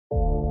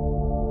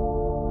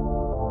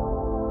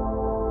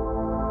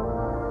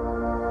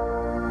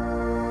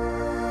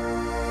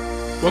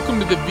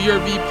Welcome to the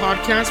VRV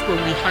podcast, where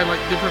we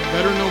highlight different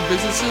veteran-owned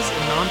businesses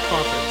and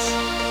nonprofits.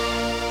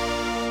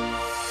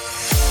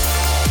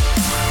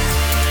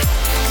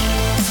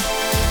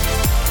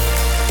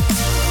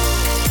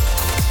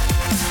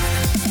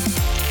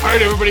 All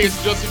right, everybody,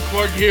 it's Justin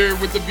Clark here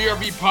with the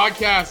VRV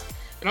podcast,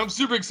 and I'm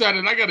super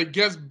excited. I got a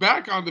guest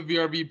back on the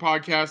VRV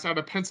podcast out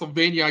of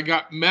Pennsylvania. I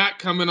got Matt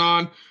coming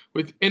on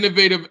with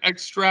Innovative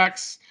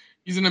Extracts.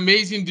 He's an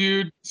amazing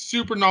dude,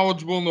 super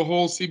knowledgeable in the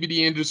whole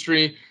CBD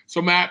industry.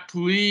 So, Matt,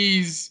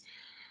 please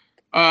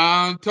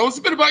tell us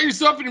a bit about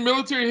yourself and your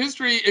military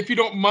history, if you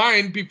don't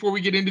mind, before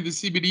we get into the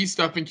CBD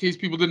stuff, in case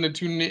people didn't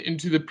tune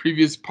into the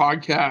previous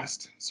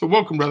podcast. So,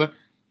 welcome, brother.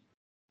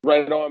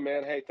 Right on,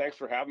 man. Hey, thanks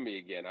for having me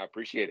again. I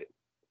appreciate it.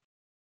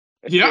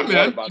 Yeah,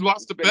 man. You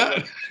lost a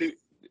bet.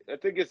 I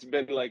think it's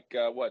been like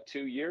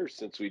 2 years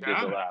since we did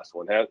the last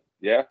one.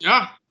 Yeah.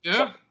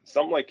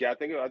 Something like that. I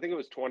think it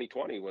was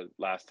 2020 was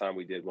last time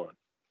we did one.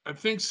 I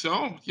think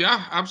so.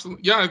 Yeah,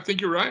 absolutely. Yeah, I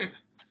think you're right.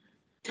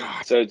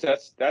 God. So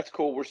that's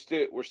cool. We're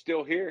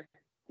still here.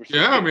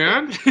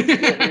 Man.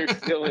 We're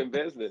still in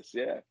business.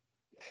 Yeah.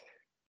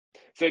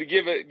 So to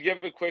give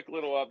a quick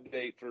little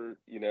update for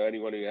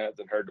anyone who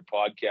hasn't heard the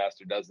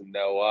podcast or doesn't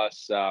know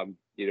us,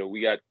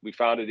 we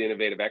founded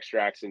Innovative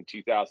Extracts in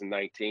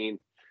 2019.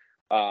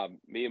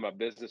 Me and my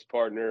business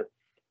partners,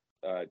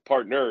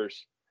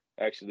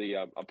 actually,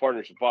 I'm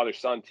partners with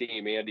father-son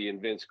team, Andy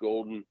and Vince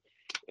Golden,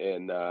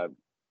 and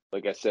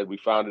like I said, we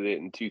founded it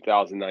in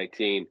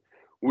 2019.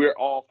 We're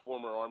all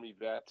former Army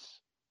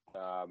vets.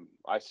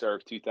 I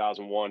served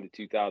 2001 to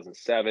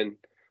 2007.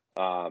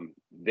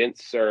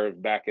 Vince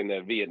served back in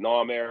the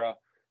Vietnam era,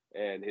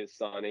 and his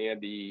son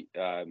Andy,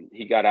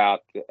 he got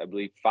out, I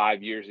believe,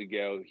 5 years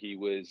ago. He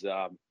was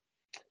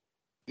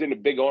in a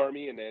big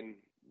Army, and then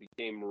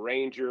became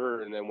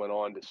Ranger, and then went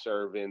on to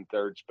serve in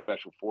 3rd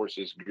Special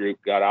Forces Group,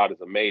 got out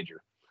as a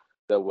Major.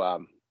 So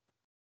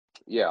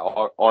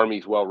our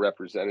Army's well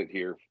represented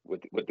here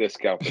with this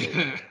company.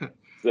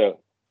 So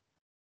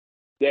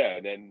yeah,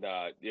 and then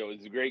it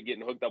was great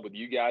getting hooked up with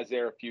you guys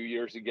there a few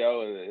years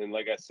ago, and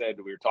like I said,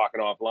 we were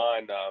talking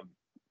offline.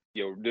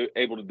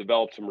 Able to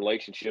develop some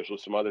relationships with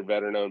some other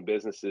veteran-owned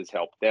businesses,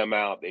 help them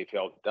out. They've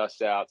helped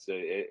us out, so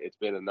it's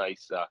been a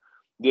nice.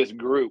 This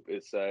group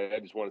is. I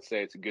just want to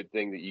say it's a good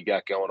thing that you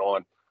got going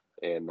on,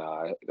 and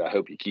I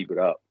hope you keep it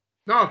up.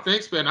 No,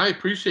 thanks, man. I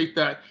appreciate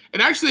that.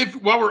 And actually,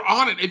 while we're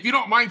on it, if you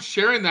don't mind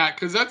sharing that,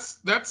 because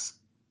that's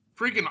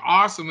freaking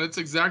awesome. That's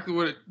exactly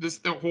what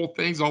the whole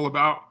thing's all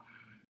about.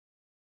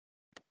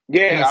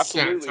 Yeah,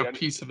 absolutely. A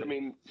piece of it. I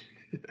mean,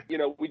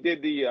 we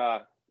did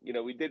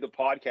the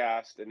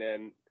podcast, and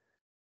then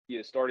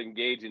started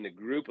engaging the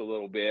group a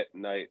little bit,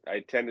 and I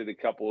attended a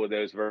couple of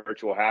those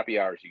virtual happy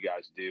hours you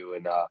guys do,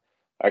 and I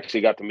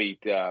actually got to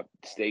meet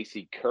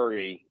Stacy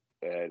Curry,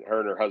 and her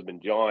and her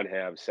husband John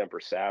have Semper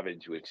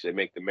Savage, which they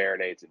make the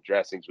marinades and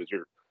dressings, which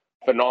are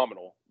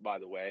phenomenal, by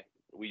the way.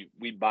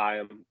 We buy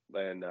them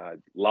and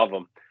love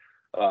them.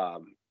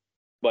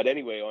 But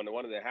anyway, on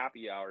one of the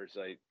happy hours,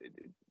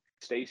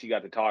 Stacy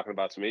got to talking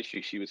about some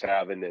issues she was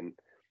having, and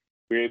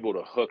we were able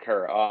to hook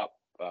her up.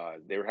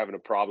 They were having a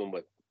problem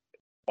with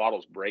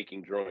bottles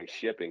breaking during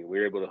shipping. We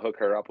were able to hook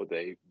her up with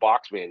a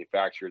box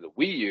manufacturer that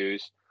we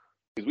use,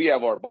 because we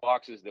have our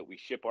boxes that we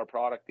ship our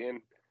product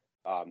in,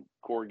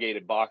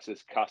 corrugated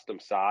boxes, custom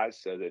size,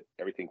 so that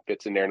everything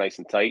fits in there nice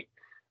and tight.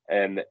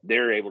 And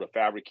they're able to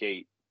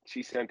fabricate.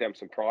 She sent them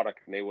some product,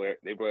 and they were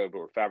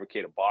able to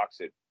fabricate a box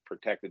that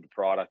protected the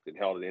product and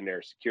held it in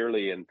there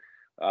securely. And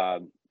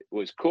it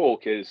was cool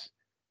because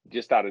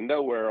just out of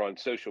nowhere on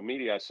social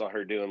media, I saw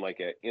her doing like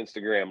an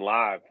Instagram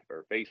live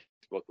or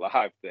Facebook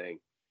live thing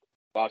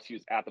while she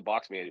was at the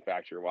box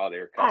manufacturer while they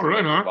were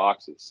customizing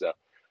boxes. So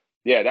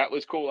yeah, that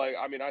was cool.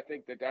 I mean, I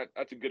think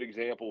that's a good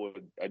example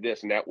of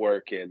this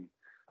network, and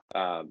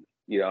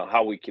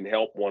how we can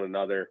help one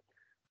another.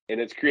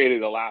 And it's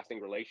created a lasting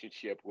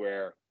relationship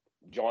where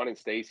John and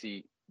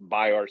Stacy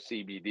buy our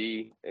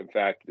CBD. In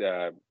fact,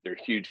 they're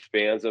huge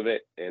fans of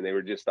it, and they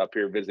were just up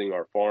here visiting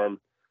our farm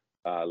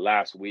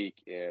last week,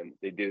 and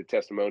they did a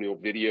testimonial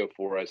video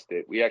for us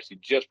that we actually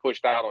just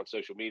pushed out on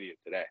social media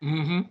today.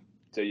 Mm-hmm.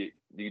 So you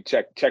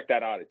check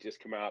that out. It just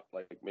came out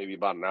like maybe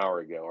about an hour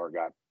ago. Our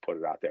guy put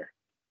it out there.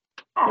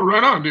 Oh,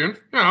 right on, dude.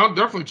 Yeah, I'll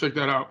definitely check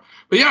that out.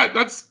 But yeah,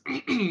 that's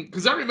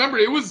because I remember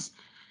it was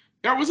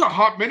a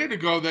hot minute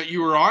ago that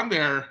you were on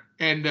there,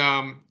 and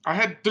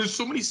there's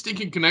so many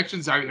stinking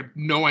connections I have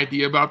no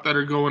idea about that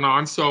are going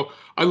on. So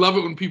I love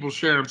it when people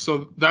share them.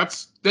 So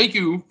thank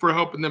you for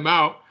helping them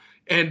out.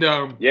 And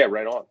yeah,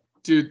 right on,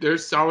 dude. Their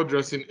salad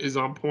dressing is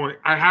on point.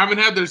 I haven't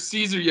had their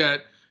Caesar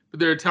yet, but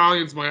their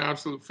Italian's my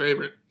absolute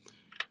favorite.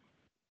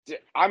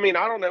 I mean,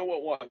 I don't know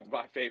what one's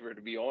my favorite,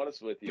 to be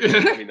honest with you.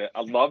 I mean,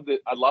 I love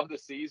the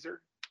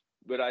Caesar,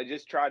 but I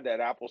just tried that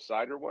apple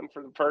cider one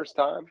for the first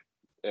time,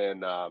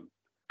 and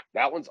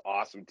that one's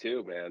awesome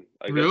too, man.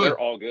 Like, really? They're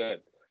all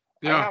good.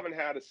 Yeah. I haven't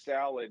had a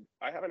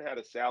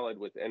salad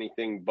with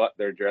anything but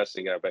their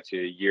dressing. I bet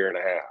you a year and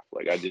a half.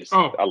 Like I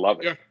love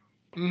it. Yeah.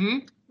 Mm-hmm.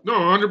 No,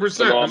 100%.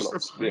 Phenomenal.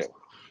 Yeah.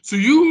 So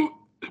you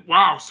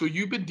Wow. So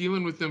you've been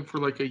dealing with them for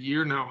like a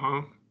year now,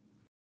 huh?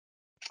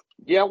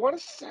 Yeah, I want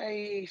to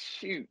say,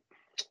 shoot,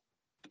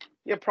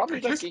 yeah, I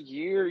probably like guess. a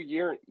year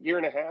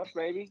and a half,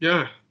 maybe.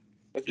 Yeah.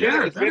 It's been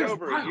Yeah. it's That been is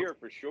over a wild. year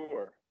for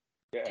sure.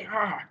 Yeah,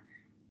 God.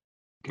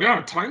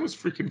 Yeah. Time was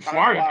freaking time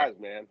flying. flies,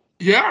 man.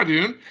 Yeah,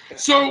 dude.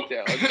 So,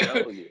 I'm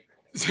telling you.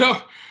 so,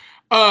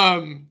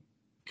 um,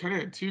 kind of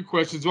had two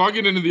questions. Well, I'll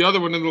get into the other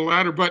one in the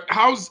latter. But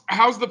how's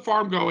the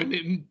farm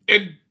going?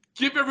 And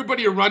give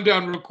everybody a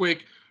rundown real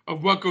quick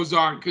of what goes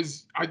on,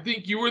 because I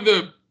think you were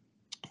the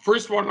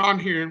first one on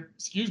here.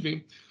 Excuse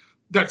me.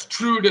 That's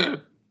true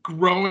to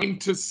growing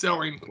to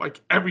selling,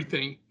 like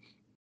everything.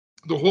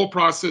 The whole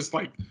process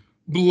like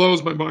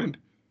blows my mind.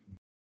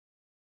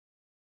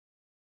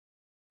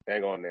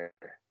 Hang on there.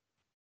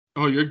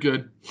 Oh, you're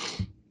good.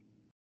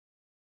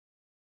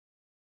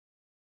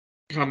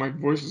 God, my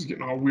voice is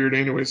getting all weird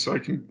anyway, so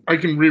I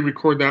can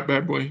re-record that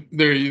bad boy.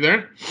 There, you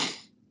there?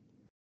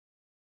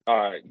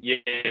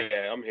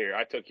 Yeah, I'm here.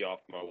 I took you off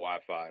my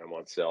Wi-Fi. I'm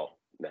on cell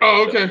now,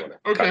 Oh, so I'm okay, gonna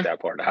cut okay. that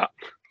part out.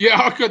 Yeah,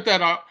 I'll cut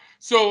that out.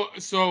 So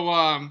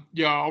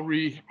yeah, I'll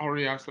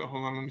re-ask that.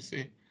 Hold on, let me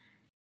see.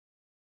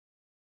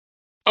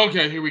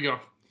 Okay, here we go.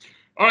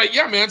 All right,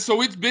 yeah, man.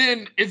 So it's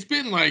been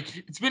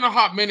a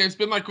hot minute. It's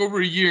been like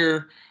over a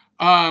year.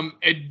 And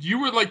you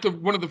were like the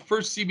one of the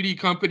first CBD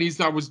companies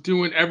that was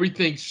doing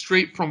everything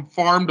straight from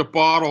farm to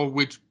bottle,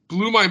 which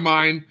blew my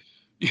mind.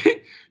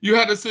 You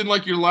had us in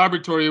like your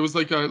laboratory. It was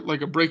like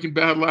a Breaking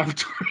Bad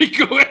laboratory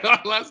going on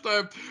last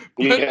time.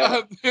 But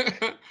Yeah.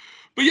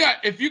 but yeah,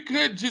 if you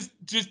could just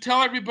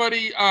tell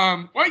everybody.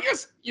 Well, I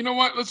guess you know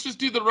what. Let's just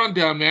do the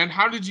rundown, man.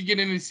 How did you get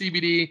into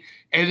CBD?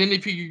 And then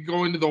if you could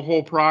go into the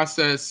whole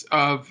process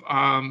of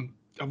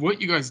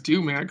what you guys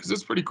do, man, because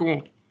it's pretty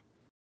cool.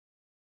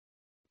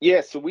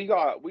 Yeah, so we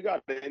got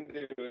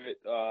into it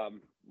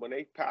when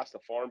they passed the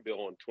Farm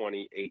Bill in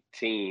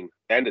 2018,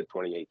 end of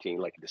 2018,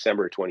 like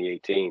December of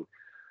 2018.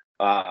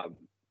 Um,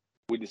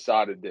 we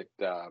decided that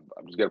I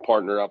was going to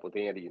partner up with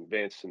Andy and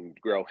Vince and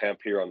grow hemp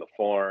here on the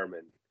farm.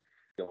 And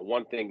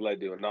one thing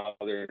led to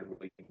another.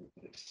 We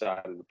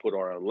decided to put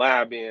our own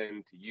lab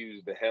in to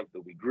use the hemp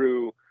that we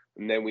grew,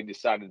 and then we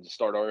decided to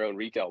start our own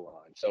retail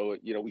line. So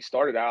we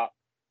started out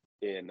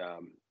in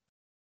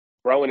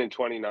growing in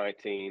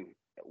 2019.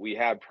 We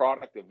had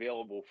product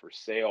available for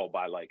sale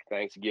by like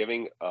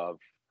Thanksgiving of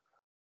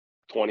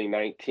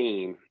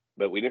 2019,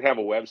 but we didn't have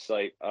a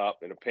website up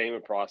and a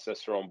payment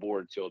processor on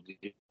board till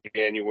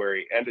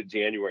end of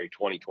January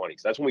 2020.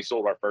 So that's when we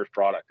sold our first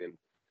product. And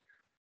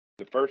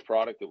the first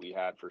product that we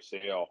had for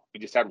sale, we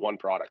just had one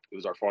product. It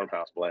was our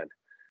farmhouse blend.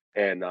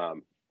 And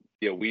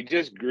we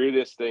just grew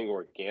this thing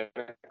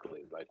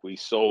organically. Like we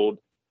sold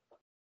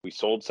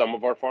some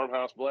of our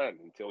farmhouse blend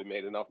until we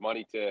made enough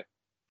money to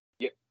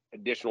get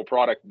additional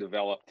product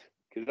developed,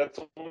 because that's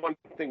one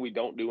thing we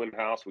don't do in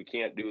house. We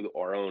can't do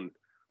our own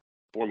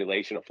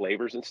formulation of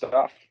flavors and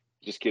stuff,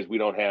 just because we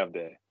don't have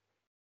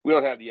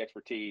the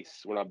expertise.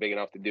 We're not big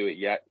enough to do it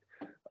yet.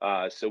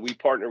 So we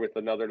partner with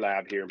another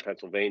lab here in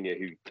Pennsylvania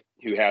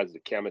who has the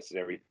chemists and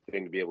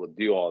everything to be able to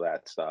do all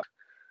that stuff.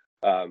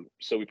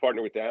 So we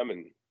partner with them,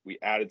 and we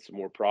added some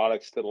more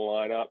products to the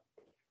lineup.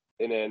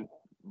 And then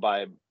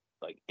by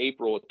like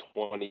April of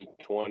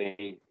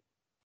 2020,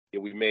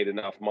 we made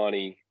enough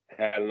money,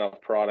 had enough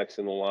products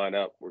in the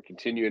lineup. We're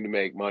continuing to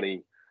make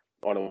money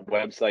on a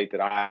website that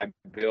I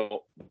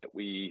built.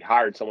 We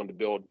hired someone to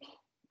build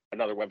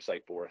another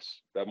website for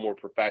us, a more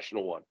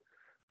professional one.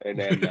 And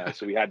then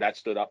so we had that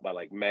stood up by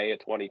like May of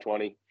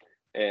 2020,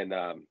 and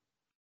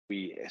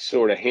we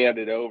sort of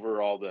handed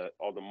over all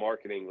the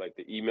marketing, like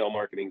the email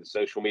marketing, the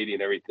social media,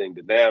 and everything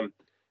to them,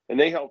 and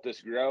they helped us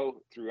grow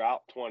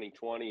throughout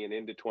 2020 and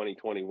into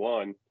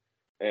 2021.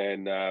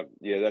 And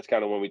that's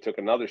kind of when we took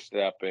another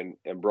step and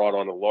brought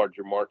on a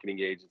larger marketing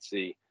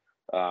agency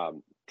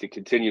to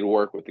continue to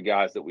work with the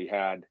guys that we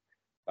had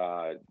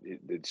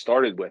that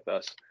started with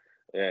us.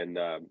 And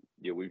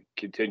we've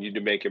continued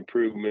to make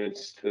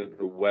improvements to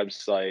the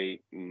website.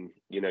 And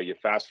you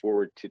fast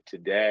forward to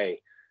today,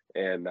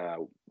 and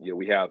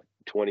we have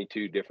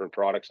 22 different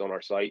products on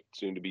our site,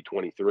 soon to be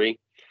 23.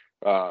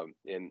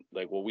 And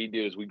like what we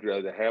do is we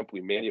grow the hemp,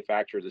 we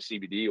manufacture the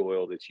CBD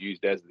oil that's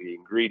used as the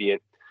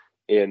ingredient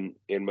in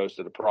most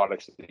of the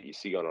products that you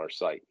see on our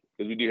site,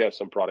 because we do have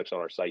some products on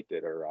our site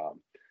that are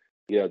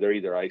they're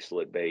either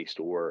isolate based,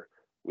 or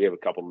we have a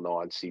couple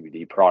non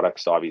CBD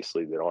products,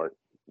 obviously, that aren't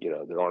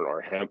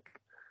our hemp,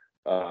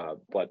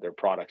 but they're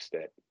products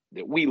that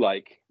we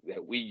like,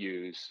 that we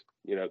use,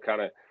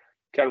 kind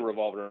of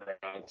revolving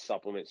around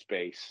supplement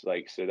space.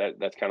 Like, so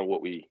that's kind of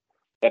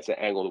that's the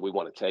angle that we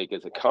want to take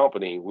as a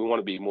company. We want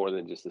to be more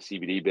than just the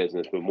CBD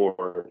business, but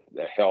more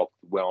the health,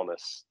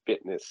 wellness,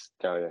 fitness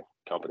kind of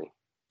company.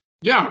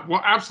 Yeah,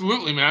 well,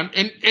 absolutely, man.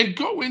 And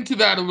go into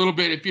that a little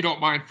bit if you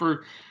don't mind,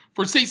 for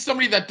say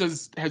somebody that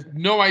has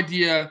no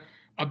idea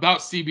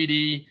about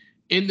CBD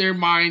in their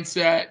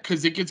mindset,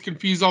 because it gets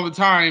confused all the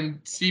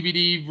time,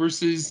 CBD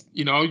versus,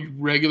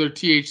 regular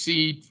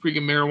THC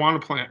freaking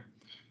marijuana plant.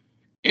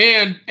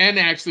 And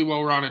actually,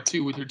 while we're on it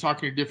too, with you're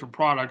talking to different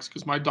products,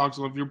 because my dogs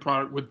love your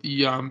product with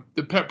the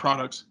pet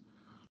products.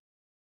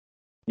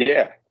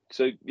 Yeah.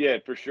 So yeah,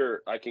 for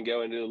sure, I can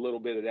go into a little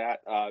bit of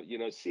that.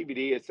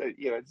 CBD,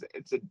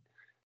 it's a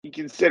you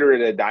consider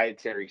it a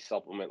dietary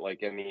supplement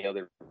like any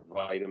other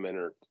vitamin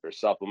or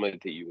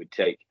supplement that you would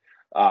take.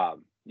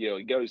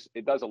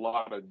 It does a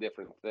lot of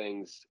different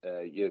things.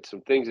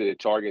 Some things that it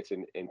targets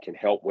and can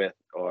help with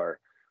are,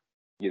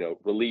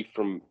 relief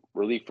from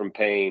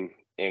pain,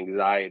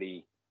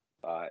 anxiety,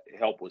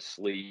 help with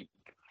sleep,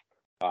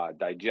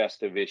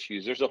 digestive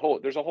issues. There's a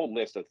whole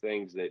list of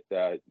things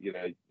that you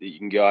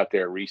can go out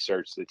there and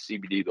research that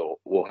CBD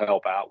will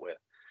help out with.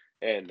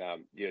 And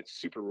it's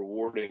super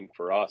rewarding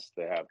for us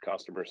to have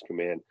customers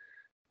come in.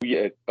 We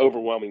get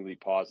overwhelmingly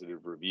positive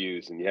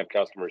reviews, and you have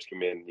customers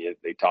come in.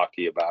 They talk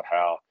to you about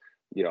how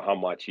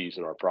much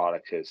using our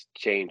product has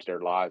changed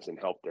their lives and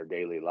helped their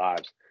daily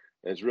lives.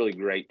 And it's really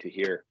great to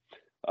hear.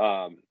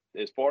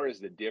 As far as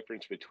the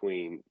difference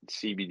between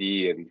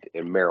CBD and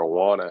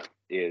marijuana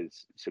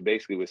is, so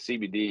basically with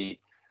CBD,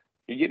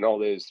 you're getting all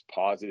those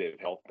positive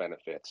health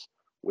benefits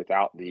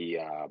without the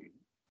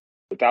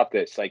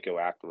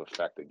psychoactive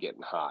effect of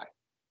getting high,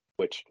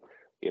 which,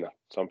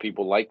 some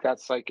people like that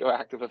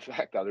psychoactive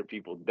effect, other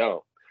people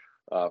don't.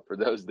 For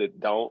those that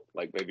don't,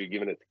 like maybe you're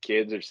giving it to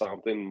kids or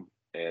something,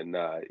 and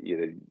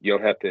you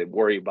don't have to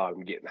worry about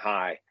them getting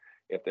high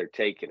if they're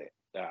taking it.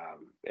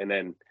 And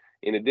then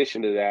in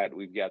addition to that,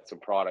 we've got some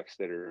products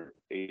that are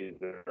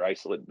either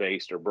isolate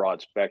based or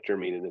broad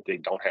spectrum, meaning that they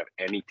don't have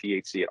any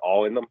THC at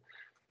all in them,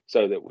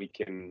 so that we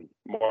can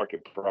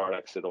market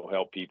products that'll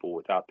help people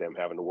without them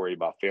having to worry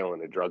about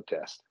failing a drug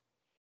test.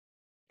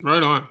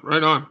 Right on,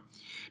 right on.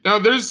 Now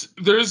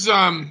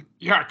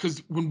yeah,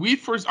 because when we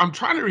first, I'm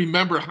trying to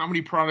remember how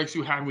many products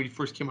you had when you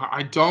first came out.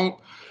 I don't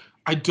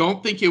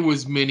think it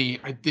was many.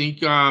 I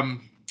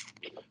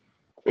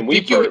When we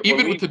think you first,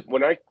 even with the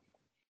when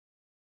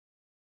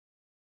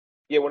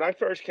I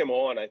first came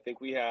on, I think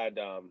we had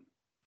a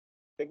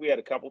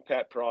couple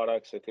pet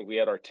products. I think we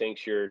had our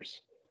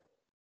tinctures,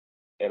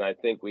 and I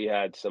think we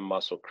had some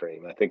muscle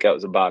cream. I think that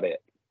was about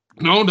it.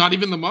 no, not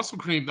even the muscle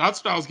cream.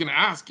 That's what I was gonna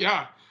ask.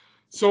 Yeah.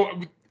 So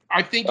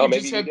I think Oh, you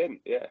maybe just you had,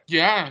 didn't. Yeah.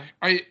 yeah.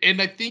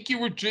 I think you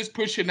were just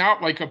pushing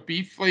out like a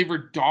beef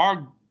flavored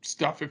dog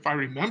stuff, if I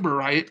remember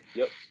right.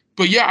 Yep.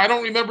 But yeah, I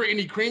don't remember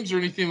any creams or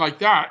anything like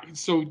that.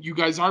 So you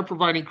guys are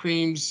providing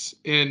creams,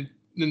 and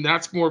then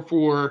that's more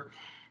for,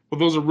 well,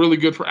 those are really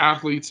good for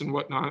athletes and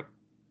whatnot.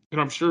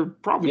 And I'm sure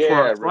probably for Yeah.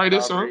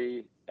 arthritis, huh?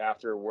 Recovery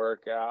after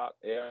workout.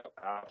 Yeah.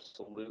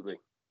 Absolutely.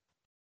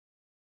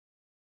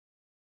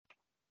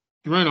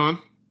 Right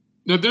on.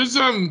 Now there's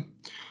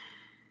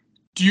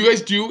do you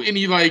guys do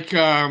any like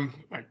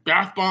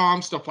bath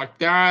bombs, stuff like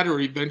that, or are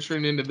you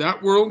venturing into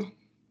that world?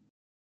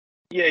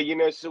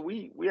 Yeah. So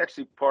we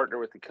actually partner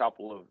with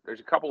there's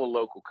a couple of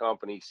local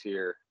companies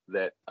here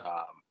that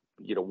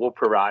we'll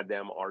provide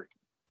them our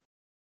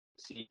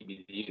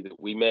CBD that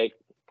we make,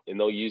 and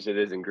they'll use it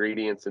as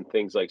ingredients in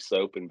things like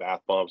soap and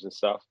bath bombs and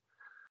stuff.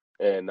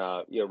 And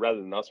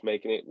rather than us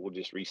making it, we'll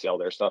just resell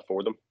their stuff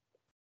for them.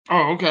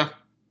 Oh, okay.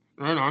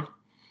 Right on.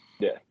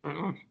 Yeah. Right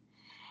on.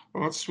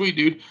 Well, that's sweet,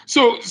 dude.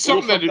 So We'll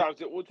something that sometimes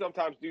we'll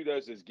sometimes do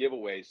those as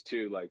giveaways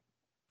too. Like,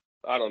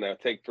 I don't know,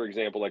 take for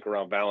example, like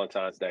around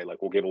Valentine's Day,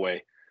 like we'll give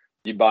away.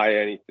 You buy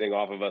anything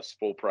off of us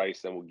full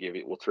price, then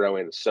we'll throw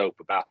in a soap,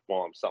 a bath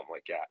bomb, something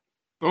like that.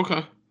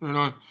 okay, right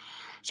on.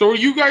 So are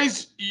you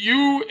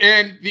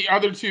and the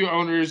other two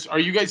owners, are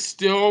you guys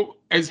still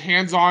as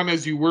hands-on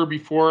as you were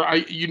before?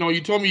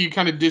 You told me you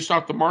kind of dished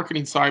off the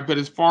marketing side, but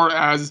as far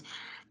as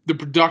the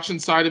production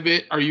side of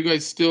it, are you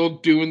guys still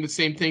doing the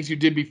same things you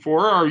did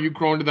before, or are you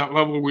growing to that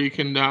level where you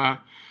can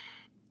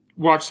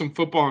watch some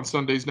football on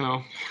Sundays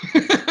now?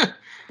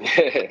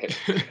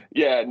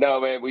 Yeah, no,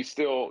 man, we're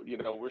still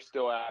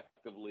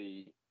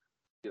actively,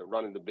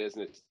 running the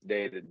business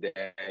day to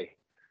day.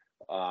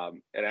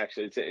 And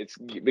actually, it's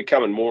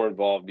becoming more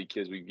involved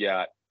because we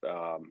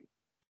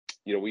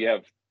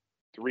have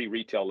 3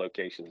 retail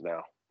locations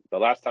now. The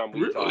last time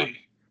we talked, Really?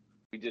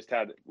 we just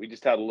had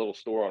a little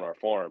store on our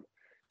farm,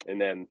 and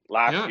then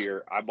last Yeah.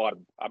 year I bought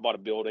a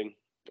building.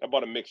 I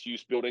bought a mixed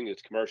use building.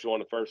 It's commercial on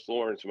the first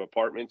floor and some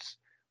apartments.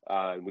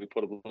 And we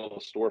put a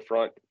little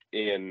storefront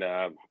in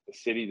a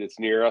city that's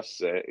near us.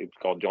 It's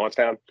called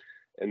Johnstown,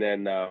 and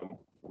then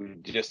we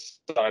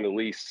just signed a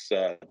lease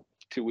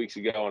 2 weeks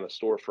ago on a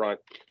storefront,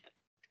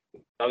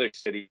 another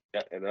city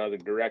in another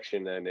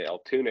direction in the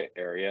Altoona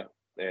area,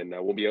 and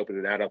we'll be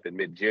opening that up in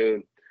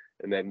mid-June.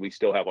 And then we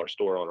still have our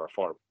store on our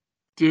farm.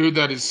 Dude,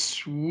 that is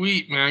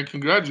sweet, man.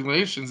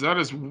 Congratulations. That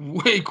is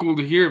way cool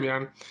to hear,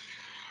 man.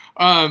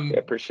 Yeah, Um,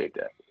 appreciate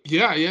that.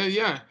 yeah, yeah,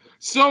 yeah.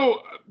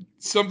 So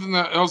something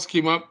that else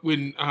came up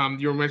when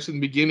you were mentioning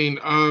in the beginning.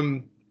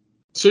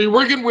 So you're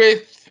working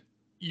with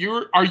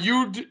are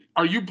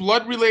you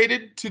blood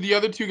related to the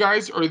other two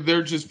guys, or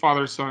they're just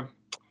father son?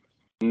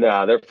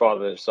 Nah, their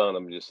father and son.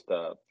 I'm just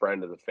a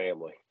friend of the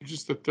family. You're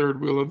just the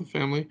third wheel of the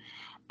family.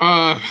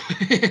 Uh,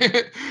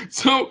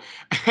 so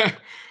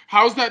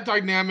how's that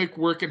dynamic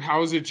work, and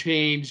how has it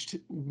changed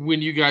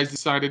when you guys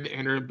decided to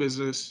enter a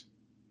business?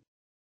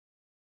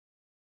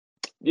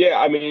 Yeah,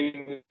 I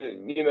mean,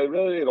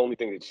 really the only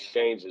thing that's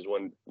changed is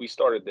when we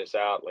started this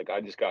out, like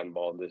I just got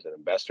involved as an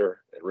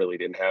investor and really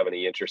didn't have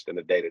any interest in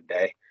the day to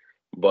day.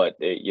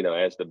 But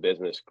as the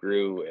business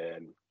grew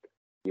and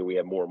we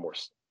had more and more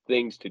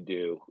things to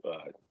do,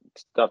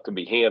 stuff to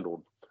be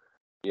handled,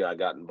 I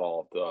got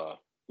involved, on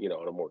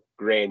a more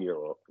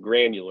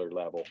granular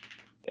level,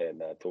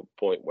 and to a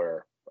point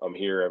where I'm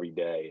here every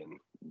day and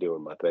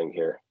doing my thing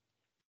here.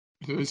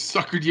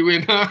 Suckered you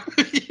in, huh?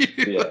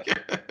 Yeah.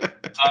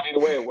 I mean, the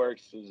way it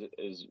works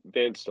is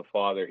Vince, the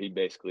father, he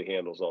basically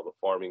handles all the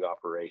farming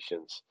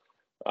operations,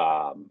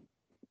 and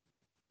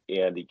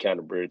he kind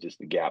of bridges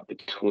the gap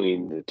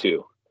between the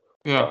two,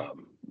 Yeah.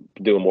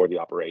 doing more of the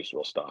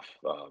operational stuff,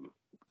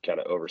 kind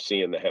of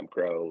overseeing the hemp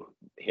grow,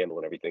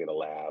 handling everything in the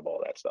lab,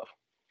 all that stuff.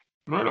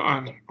 Right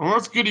on. Well,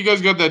 that's good. You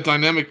guys got that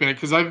dynamic, man.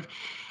 Because I've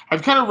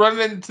kind of run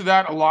into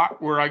that a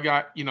lot, where I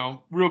got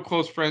real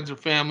close friends or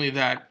family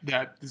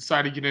that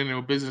decide to get into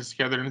a business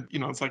together, and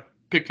it's like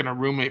picking a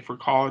roommate for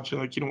college.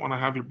 Like, you don't want to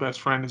have your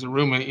best friend as a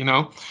roommate,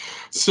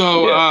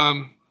 So,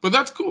 Yeah. but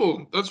that's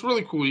cool. That's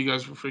really cool. You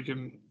guys were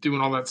freaking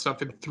doing all that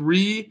stuff in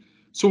three.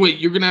 So wait,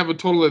 you're gonna have a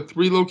total of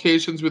 3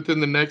 locations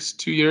within the next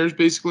 2 years,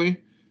 basically.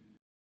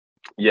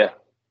 Yeah.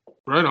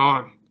 Right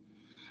on.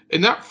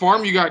 And that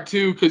farm you got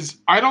too, because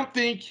I don't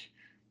think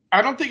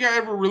I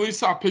ever really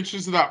saw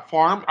pictures of that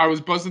farm. I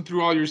was buzzing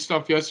through all your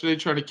stuff yesterday,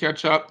 trying to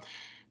catch up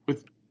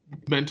with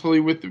mentally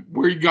with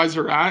where you guys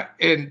are at,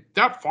 and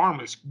that farm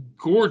is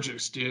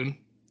gorgeous, dude.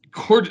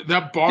 Gorgeous.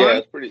 That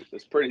Yeah, barn.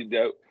 it's pretty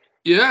dope.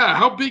 Yeah.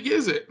 How big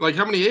is it? Like,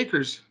 how many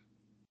acres?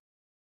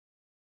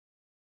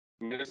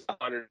 I mean, it's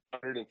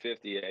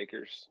 150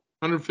 acres.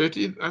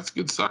 150. That's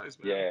good size,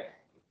 man. Yeah.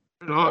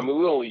 Right I on. mean,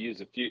 we only use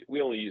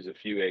a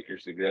few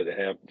acres to grow the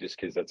hemp just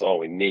because that's all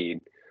we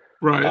need.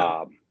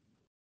 Right.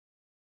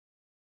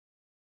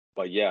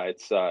 But yeah,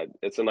 it's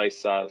a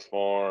nice size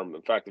farm.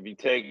 In fact, if you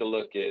take a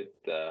look at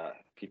my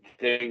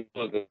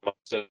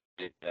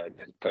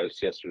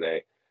post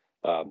yesterday,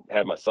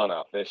 had my son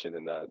out fishing,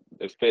 and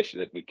those fish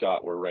that we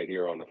caught were right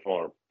here on the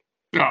farm.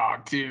 Oh,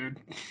 dude.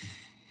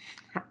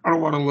 I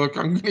don't want to look.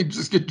 I'm gonna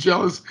just get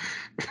jealous.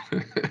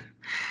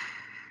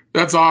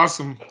 That's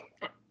awesome.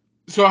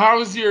 So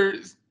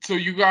so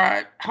you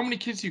got, how many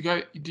kids do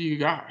you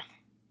got?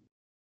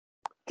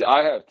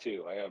 I have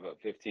two. I have a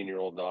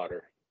 15-year-old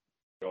daughter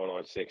going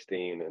on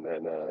 16, and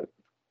then a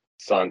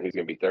son who's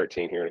going to be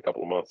 13 here in a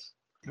couple of months.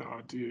 Oh,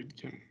 dude,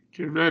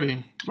 get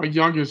ready. My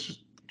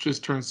youngest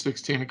just turned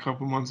 16 a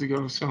couple months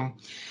ago, so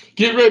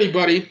get ready,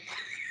 buddy.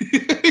 You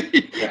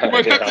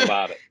might Yeah, have how to.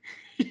 about it?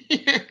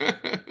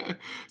 Yeah.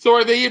 So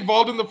are they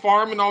involved in the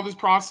farm and all this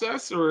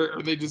process, or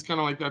are they just kind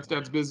of like, that's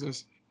dad's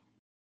business?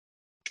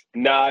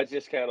 No, it's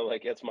just kind of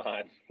like it's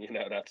mine.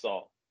 That's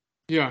all.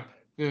 Yeah,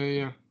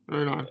 yeah.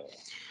 Right on.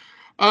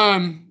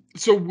 Yeah.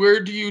 So where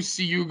do you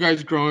see you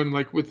guys growing,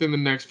 like within the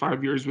next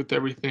 5 years with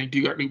everything? Do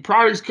you got new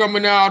products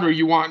coming out, or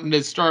you wanting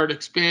to start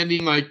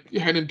expanding, like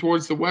heading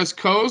towards the West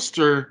Coast,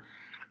 or?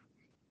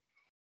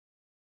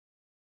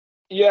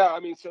 Yeah, I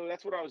mean, so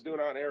that's what I was doing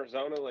out in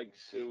Arizona. Like,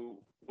 so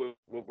what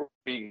we're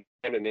beginning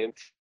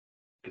into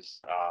is,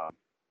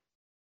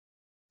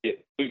 if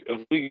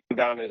we go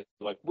down to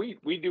like we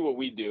do what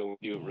we do, and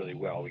we do it really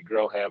well. We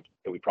grow hemp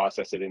and we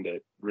process it into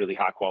really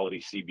high quality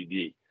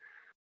CBD.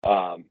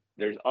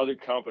 There's other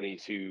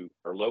companies who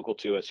are local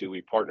to us who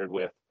we partnered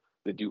with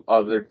that do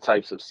other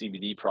types of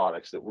CBD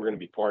products that we're going to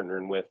be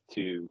partnering with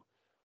to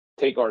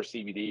take our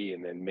CBD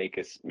and then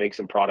make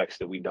some products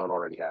that we don't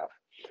already have.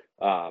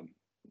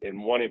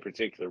 And one in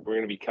particular, we're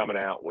going to be coming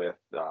out with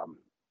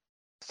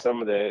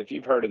some of if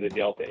you've heard of the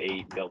Delta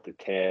 8, Delta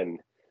 10,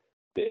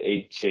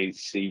 the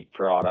HHC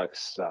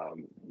products,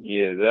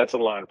 that's a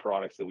line of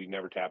products that we've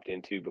never tapped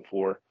into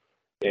before,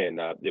 and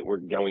that we're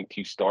going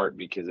to start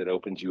because it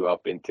opens you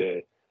up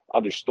into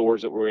other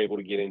stores that we're able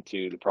to get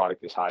into. The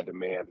product is high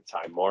demand, it's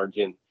high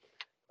margin.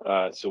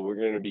 So we're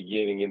going to be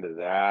getting into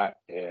that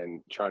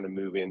and trying to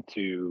move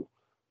into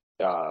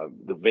the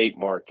vape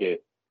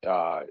market,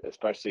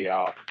 especially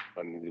out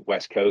on the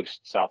West Coast,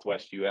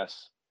 Southwest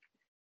U.S.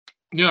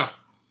 Yeah.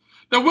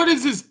 Now, what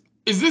is this?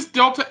 Is this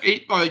Delta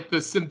 8 like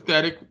the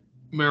synthetic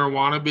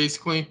marijuana,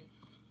 basically?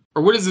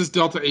 Or what is this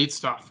Delta 8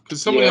 stuff?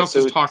 Because somebody Yeah, else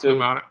is talking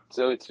about it.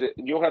 so it's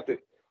you'll have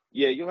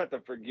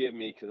to forgive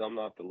me because I'm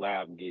not the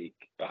lab geek.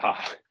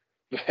 But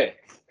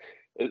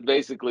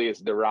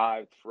it's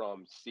derived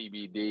from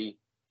CBD,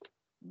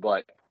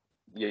 but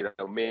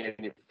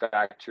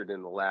manufactured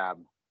in the lab.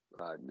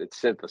 It's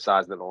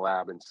synthesized in the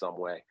lab in some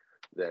way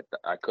that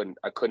I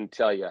couldn't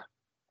tell you.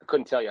 I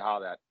couldn't tell you how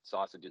that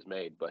sausage is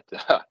made, but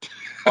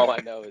all I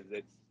know is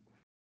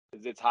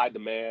it's high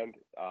demand.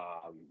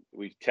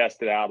 We've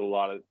tested out a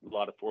lot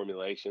of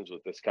formulations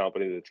with this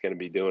company that's going to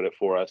be doing it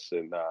for us,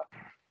 and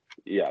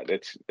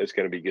it's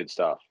going to be good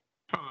stuff.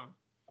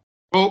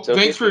 Well, So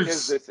thanks for. it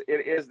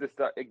is the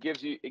stuff. It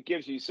gives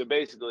you. So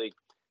basically,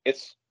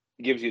 it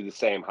gives you the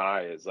same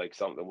high as like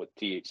something what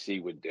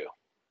THC would do.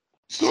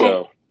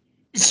 So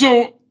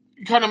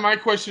kind of my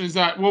question is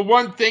that, well,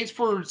 one, thanks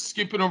for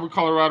skipping over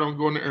Colorado and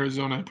going to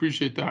Arizona. I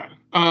appreciate that.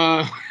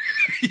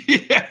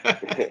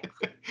 Yeah.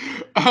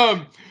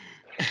 Um,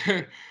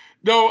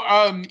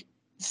 no,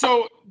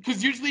 so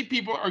because usually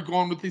people are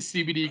going with the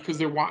CBD because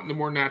they're wanting the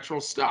more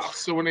natural stuff.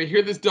 So when I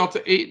hear this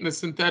Delta 8 and the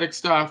synthetic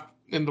stuff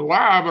in the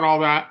lab and all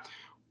that,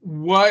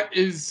 what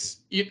is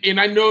it? And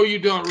I know you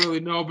don't really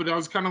know, but I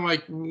was kind of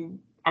like,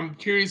 I'm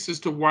curious as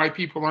to why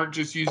people aren't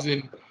just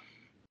using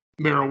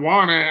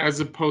marijuana as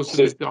opposed to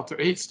So this Delta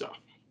 8 stuff.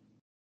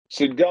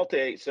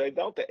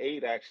 Delta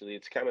 8 actually,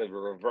 it's kind of the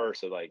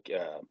reverse of like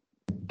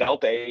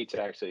Delta 8's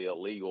actually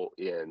illegal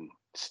in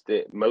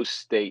most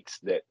states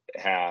that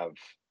have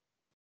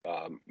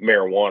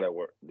marijuana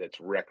that's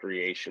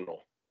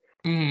recreational.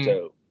 Mm,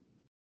 So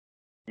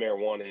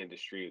marijuana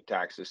industry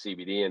attacks the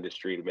CBD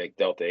industry to make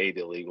Delta 8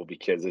 illegal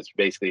because it's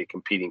basically a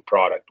competing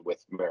product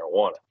with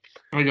marijuana.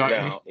 I got you.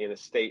 Now, in a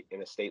state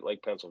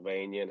like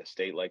Pennsylvania, in a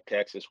state like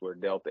Texas, where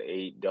Delta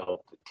 8,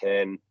 Delta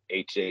 10,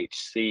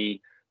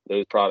 HHC,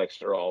 those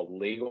products are all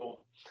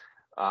legal.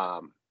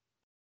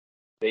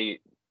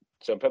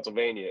 So in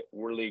Pennsylvania,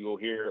 we're legal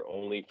here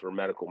only for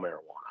medical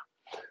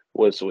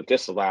marijuana. So what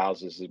this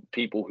allows is that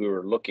people who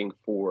are looking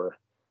for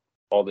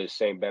all those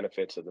same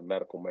benefits of the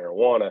medical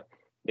marijuana,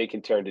 they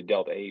can turn to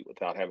Delta 8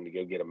 without having to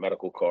go get a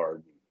medical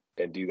card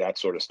and do that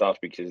sort of stuff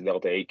because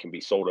Delta 8 can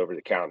be sold over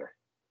the counter.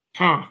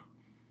 Huh.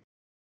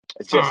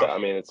 It's just, I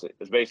mean, it's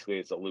basically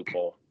it's a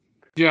loophole.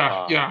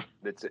 Yeah.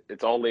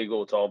 It's all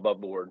legal. It's all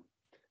above board.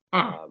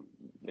 Huh.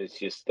 It's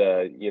just,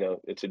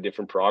 it's a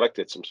different product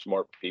that some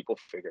smart people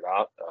figured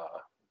out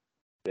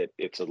that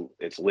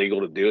it's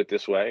legal to do it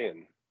this way,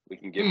 and we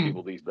can give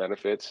people these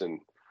benefits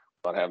and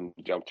not having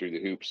to jump through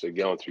the hoops of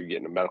going through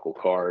getting a medical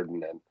card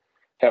and then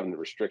having the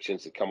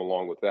restrictions that come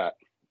along with that.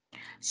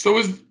 So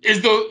is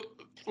the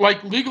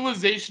like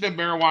legalization of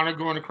marijuana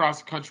going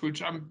across the country,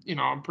 which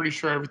I'm pretty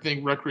sure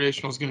everything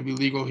recreational is going to be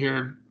legal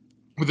here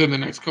within the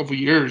next couple of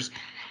years.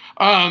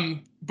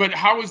 But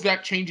how is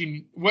that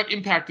changing? What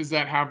impact does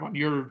that have on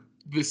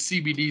the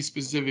CBD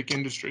specific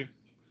industry?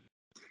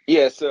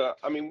 Yeah, so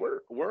I mean,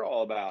 we're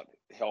all about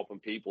helping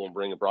people and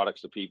bringing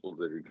products to people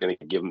that are going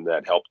to give them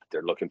that help that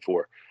they're looking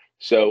for.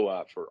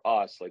 So for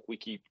us, like we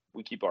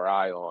keep our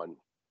eye on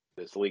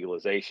this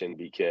legalization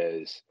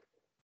because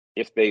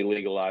if they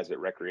legalize it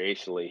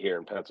recreationally here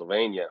in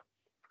Pennsylvania,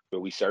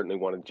 but we certainly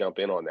want to jump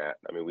in on that.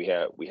 I mean, we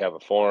have a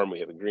farm, we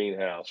have a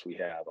greenhouse, we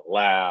have a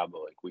lab,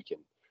 like we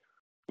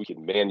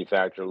can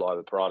manufacture a lot of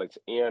the products,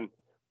 and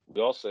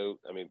we also,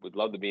 I mean, we'd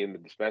love to be in the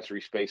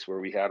dispensary space where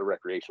we had a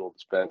recreational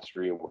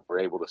dispensary and we're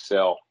able to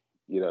sell,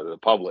 to the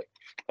public.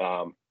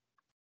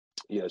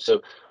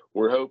 So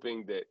we're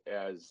hoping that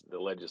as the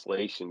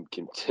legislation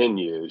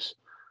continues,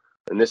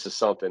 and this is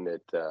something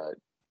that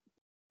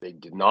they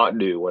did not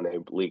do when they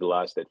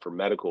legalized it for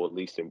medical, at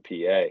least in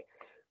PA.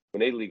 When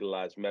they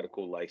legalized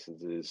medical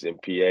licenses in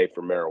PA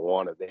for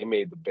marijuana, they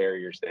made the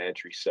barriers to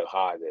entry so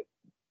high that,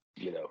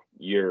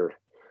 your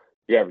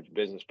average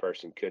business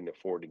person couldn't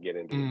afford to get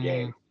into the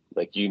game.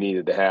 Like you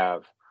needed to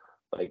have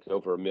like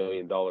over $1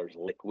 million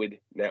liquid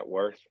net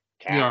worth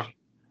cash.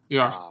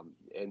 Yeah.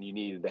 And you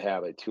needed to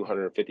have a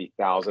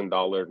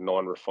 $250,000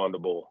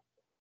 non-refundable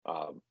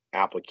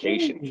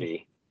application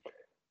fee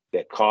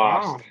that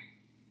cost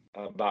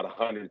about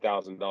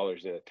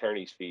 $100,000 in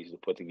attorney's fees to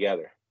put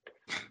together.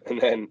 And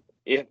then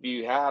if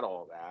you had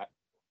all that,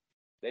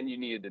 then you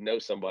needed to know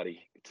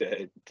somebody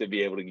to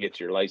be able to get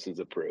your license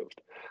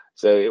approved.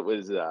 So it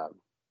was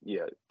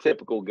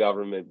typical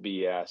government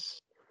BS.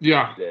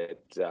 Yeah.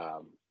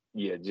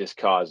 That just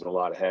caused a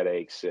lot of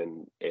headaches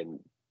and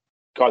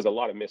caused a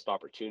lot of missed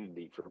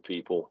opportunity for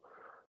people,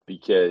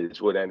 because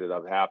what ended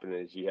up happening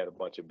is you had a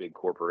bunch of big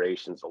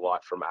corporations, a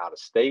lot from out of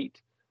state,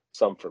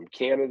 some from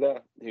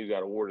Canada, who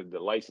got awarded the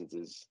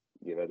licenses.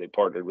 They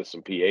partnered with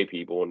some PA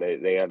people and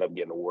they end up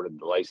getting awarded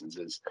the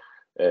licenses.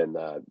 And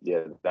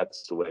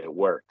that's the way it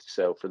worked.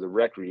 So for the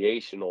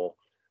recreational,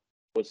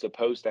 what's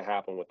supposed to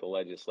happen with the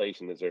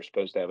legislation is they're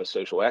supposed to have a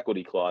social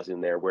equity clause in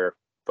there where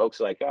folks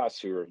like us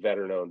who are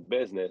veteran-owned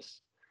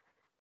business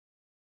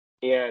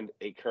and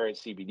a current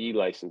CBD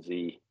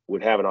licensee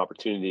would have an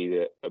opportunity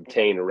to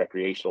obtain a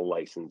recreational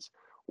license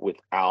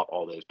without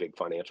all those big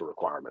financial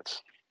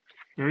requirements.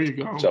 There you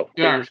go. So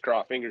fingers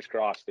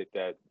crossed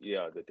that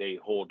they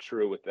hold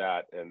true with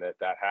that and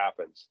that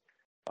happens,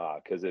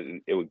 because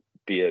it would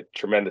be a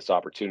tremendous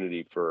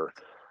opportunity for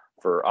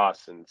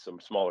us and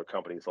some smaller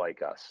companies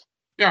like us.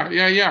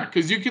 Yeah.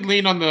 Because you could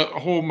lean on the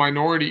whole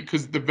minority,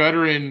 because the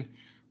veteran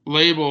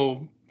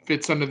label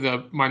fits under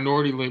the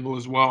minority label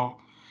as well.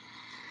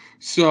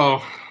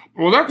 So,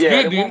 well, that's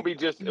good, dude. It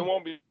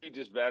won't be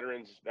just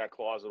veterans. That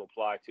clause will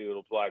apply to.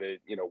 It'll apply to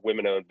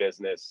women-owned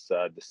business,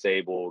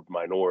 disabled,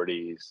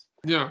 minorities.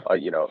 Yeah.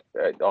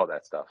 All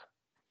that stuff.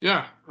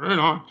 Yeah, right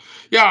on.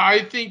 Yeah,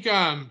 I think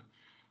a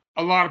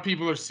lot of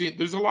people are seeing.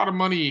 There's a lot of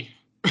money,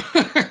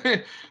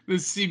 the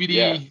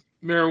CBD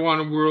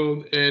marijuana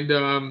world, and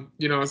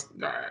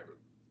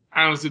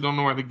I honestly don't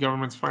know why the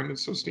government's finding it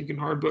so stinking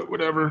hard, but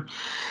whatever.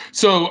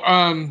 So,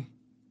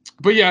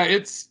 but yeah,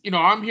 it's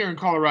I'm here in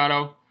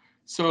Colorado,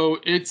 so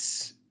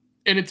it's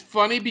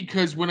funny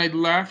because when I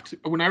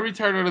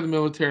retired out of the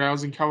military, I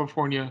was in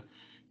California,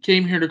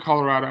 came here to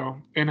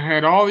Colorado, and I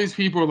had all these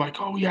people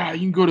like, oh yeah,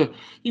 you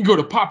can go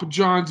to Papa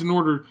John's and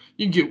order,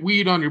 you can get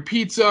weed on your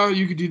pizza,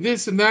 you can do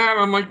this and that.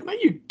 I'm like, no,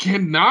 you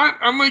cannot.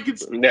 I'm like,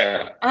 it's.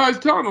 Yeah. I was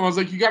telling them, I was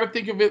like, you got to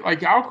think of it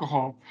like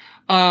alcohol.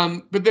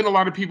 But then a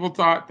lot of people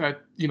thought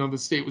that the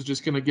state was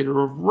just going to get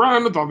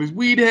overrun with all these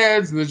weed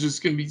heads, and there's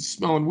just going to be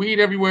smelling weed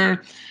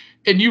everywhere.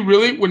 And you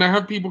really, when I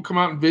have people come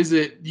out and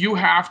visit, you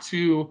have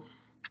to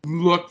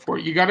look for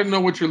it. You got to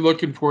know what you're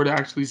looking for to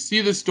actually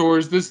see the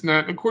stores, this and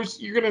that. And of course,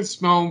 you're going to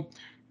smell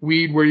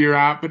weed where you're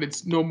at, but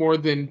it's no more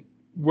than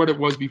what it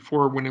was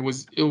before when it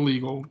was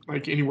illegal,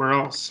 like anywhere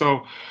else.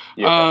 So,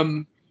 Yeah.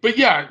 but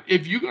yeah,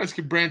 if you guys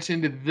could branch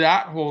into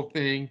that whole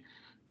thing,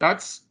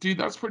 that's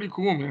pretty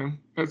cool, man.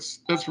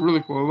 That's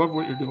really cool. I love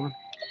what you're doing.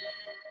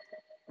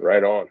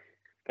 Right on.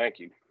 Thank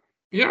you.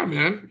 Yeah,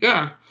 man.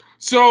 Yeah.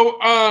 So,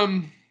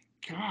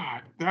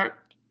 God, that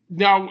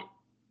now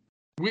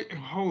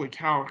holy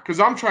cow, because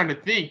I'm trying to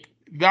think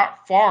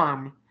that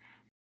farm.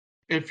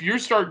 If you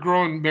start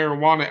growing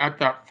marijuana at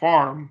that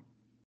farm,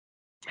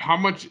 how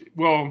much?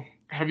 Well,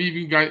 have you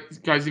even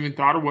guys even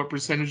thought of what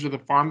percentage of the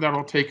farm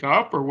that'll take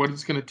up, or what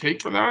it's going to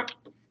take for that?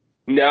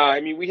 No, I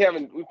mean we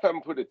haven't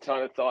put a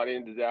ton of thought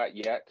into that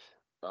yet.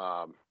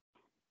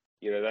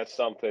 That's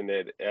something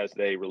that as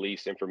they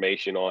release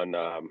information on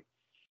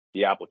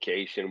the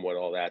application, what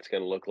all that's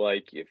going to look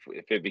like, if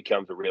it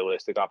becomes a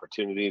realistic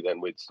opportunity,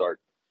 then we'd start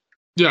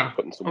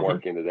putting some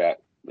work into that.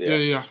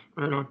 Yeah.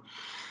 Right on.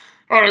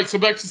 All right, so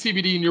back to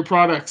CBD and your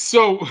products.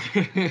 So,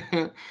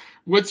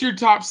 what's your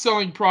top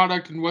selling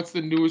product, and what's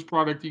the newest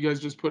product you guys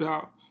just put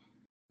out?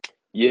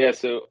 Yeah,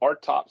 so our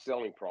top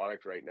selling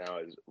product right now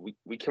is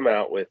we come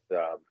out with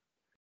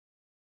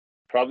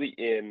probably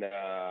in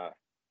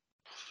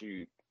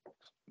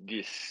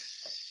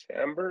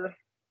December.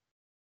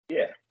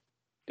 Yeah,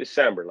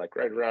 December, like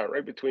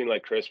right between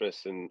like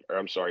Christmas or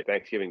I'm sorry,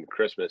 Thanksgiving and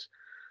Christmas.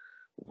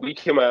 We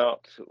come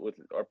out with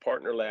our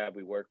partner lab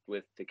we worked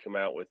with to come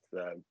out with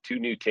 2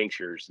 new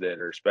tinctures that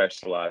are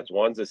specialized.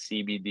 One's a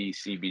CBD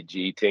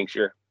CBG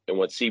tincture, and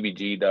what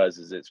CBG does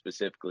is it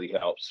specifically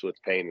helps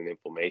with pain and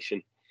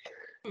inflammation.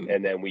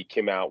 And then we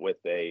came out with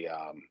a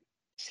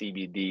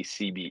CBD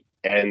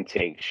CBN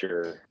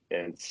tincture,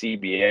 and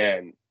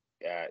CBN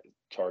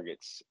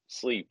targets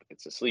sleep.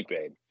 It's a sleep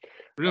aid.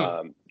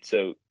 Really?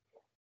 So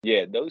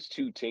yeah, those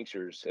 2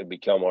 tinctures have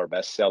become our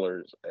best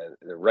sellers, and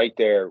they're right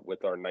there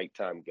with our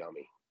nighttime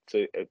gummy.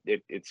 So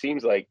it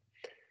seems like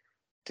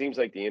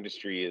the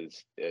industry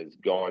has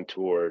gone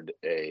toward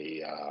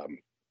a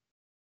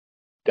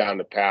down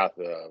the path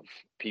of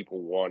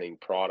people wanting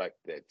product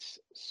that's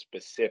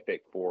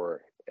specific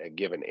for a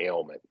given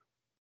ailment.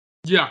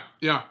 Yeah.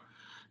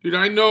 Dude,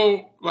 I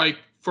know, like,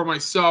 for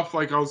myself,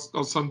 like, I'll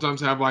sometimes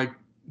have, like,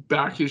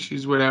 back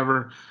issues,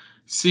 whatever.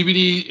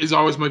 CBD is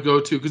always my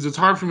go-to because it's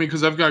hard for me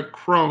because I've got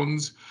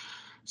Crohn's.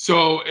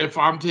 So if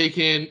I'm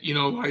taking,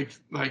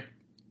 like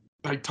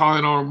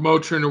Tylenol or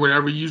Motrin or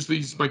whatever, usually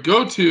is my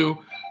go-to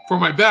for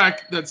my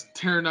back. That's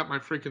tearing up my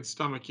freaking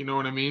stomach. You know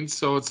what I mean?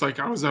 So it's like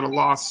I was at a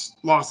loss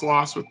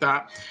with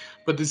that.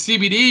 But the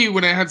CBD,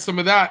 when I had some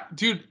of that,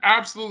 dude,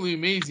 absolutely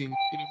amazing.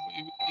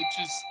 It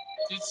just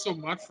did so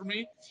much for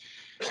me.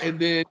 And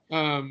then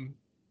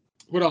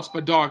what else?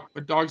 My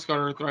dog's got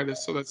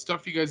arthritis, so that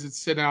stuff you guys had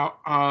sent out.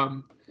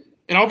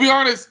 And I'll be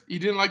honest, he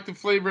didn't like the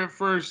flavor at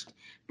first,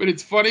 but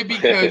it's funny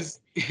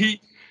because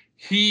he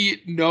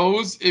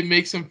knows it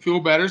makes him feel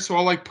better. So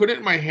I'll like put it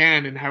in my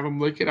hand and have him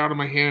lick it out of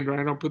my hand, right?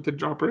 I don't put the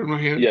dropper in my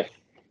hand. Yeah.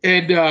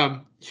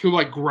 And he'll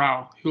like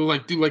growl. He'll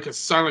like do like a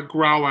silent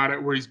growl at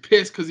it where he's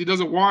pissed because he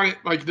doesn't want it.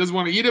 Like he doesn't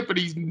want to eat it, but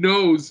he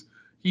knows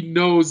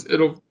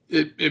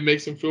it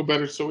makes him feel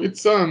better. So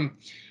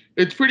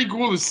it's pretty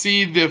cool to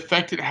see the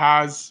effect it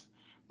has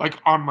like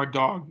on my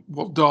dog.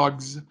 Well,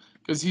 dogs,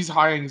 because he's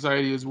high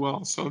anxiety as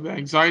well. So the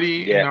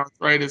anxiety and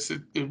arthritis,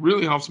 it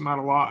really helps him out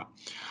a lot.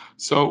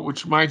 So,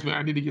 which reminds me,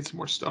 I need to get some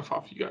more stuff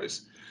off you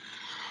guys.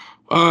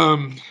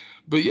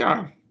 But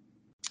yeah.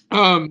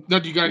 Now,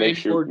 do you got make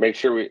sure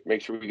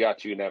we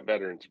got you in that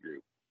veterans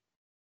group.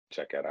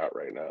 Check that out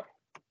right now.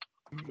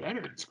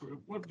 Veterans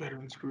group? What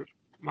veterans group?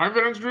 My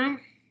veterans group?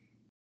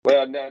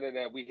 Well, no.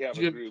 We have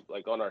a group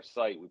like on our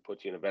site. We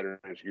put you in a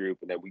veterans group,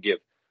 and then we give.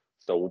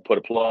 So we'll put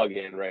a plug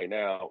in right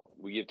now.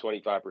 We give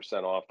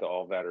 25% off to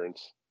all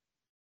veterans.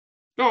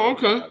 Oh,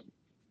 okay.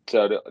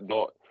 So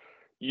don't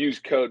use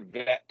code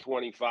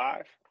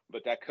VET25,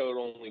 but that code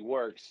only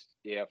works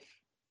if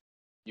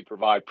you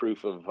provide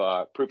proof of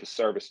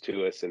service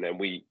to us, and then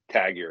we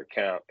tag your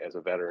account as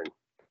a veteran.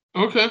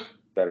 Okay.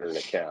 Veteran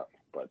account,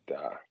 but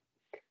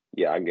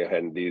yeah, I can go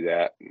ahead and do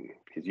that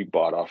because you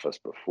bought off us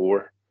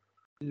before.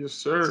 Yes,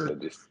 sir. So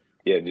just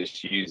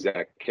use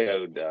that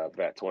code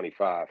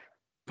VET25.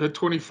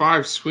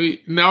 VET25,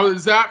 sweet. Now,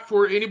 is that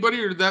for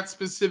anybody or that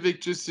specific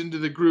just into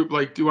the group?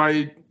 Like, do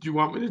you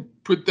want me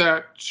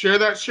to share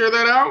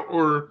that out,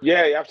 or?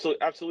 Yeah,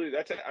 absolutely.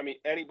 That's it. I mean,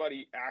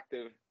 anybody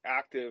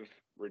active,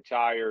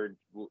 retired,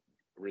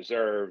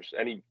 reserves,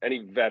 any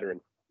veteran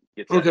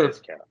gets that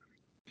discount.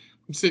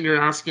 I'm sitting here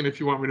asking if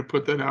you want me to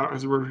put that out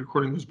as we're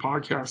recording this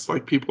podcast.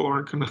 Like people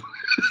aren't gonna.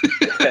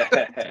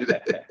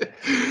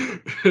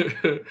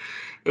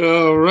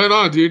 Oh, right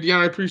on, dude. Yeah,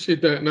 I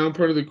appreciate that. Now I'm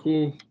part of the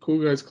cool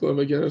guys club,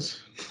 I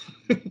guess.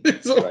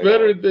 It's a Right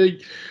better on. thing.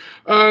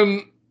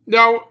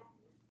 Now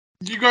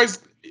you guys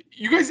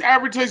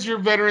advertise your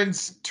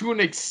veterans to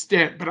an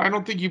extent, but I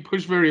don't think you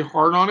push very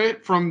hard on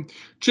it from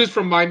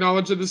my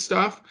knowledge of the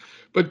stuff.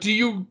 But do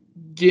you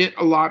get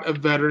a lot of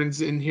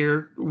veterans in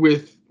here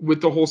with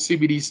the whole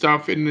CBD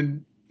stuff,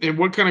 and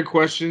what kind of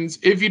questions,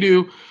 if you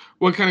do,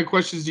 what kind of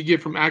questions do you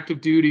get from active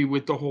duty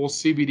with the whole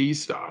CBD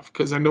stuff?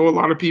 Because I know a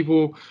lot of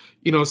people,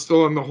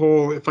 still on the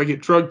whole, if I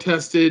get drug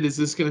tested, is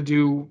this going to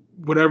do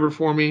whatever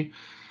for me?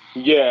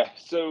 Yeah.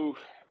 So,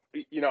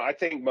 I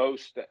think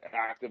most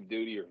active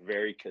duty are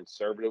very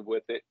conservative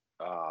with it.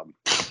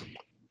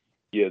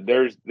 Yeah,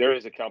 there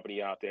is a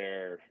company out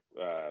there.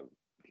 I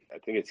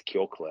think it's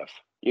Killcliff.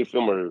 You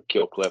familiar with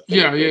Killcliff?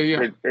 Yeah, yeah,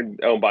 yeah. They're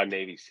owned by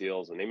Navy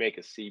SEALs, and they make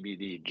a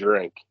CBD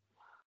drink.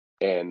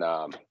 And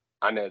I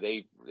know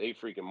they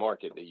freaking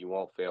market that you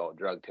won't fail a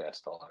drug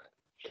test on it.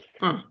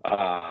 Huh.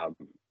 I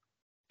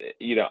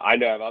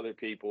know of other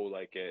people,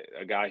 like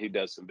a guy who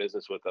does some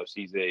business with us.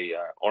 He's a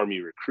Army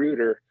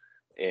recruiter,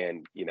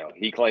 and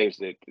he claims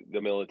that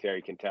the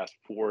military can test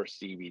for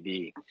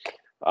CBD.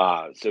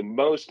 So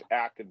most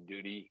active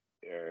duty,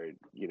 or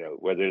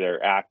whether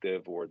they're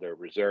active or they're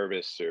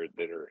reservists or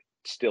that are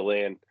still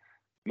in,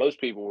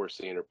 most people we're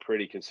seeing are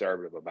pretty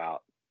conservative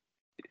about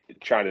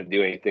trying to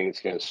do anything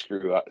that's going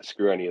to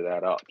screw any of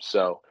that up.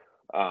 So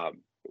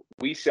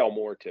we sell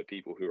more to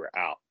people who are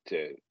out,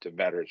 to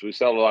veterans. We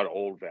sell a lot of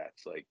old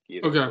vets, like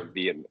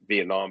Okay.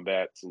 Vietnam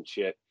vets and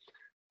shit.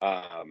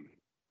 And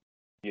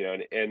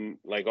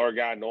like our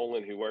guy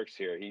Nolan who works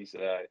here, he's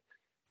a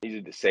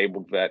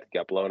disabled vet,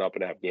 got blown up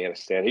in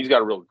Afghanistan. He's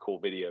got a really cool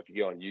video. If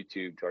you go on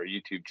YouTube, to our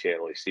YouTube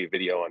channel, you see a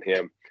video on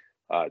him.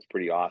 It's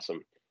pretty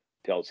awesome.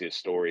 Tells his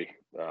story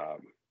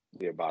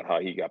about how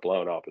he got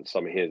blown up and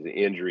some of his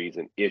injuries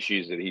and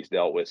issues that he's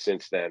dealt with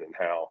since then, and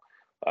how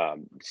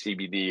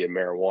CBD and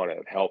marijuana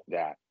have helped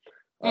that.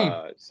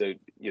 Hmm. So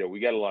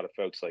we got a lot of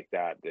folks like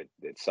that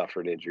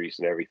suffered injuries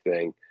and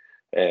everything,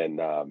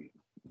 and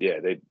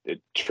they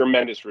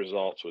tremendous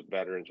results with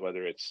veterans,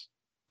 whether it's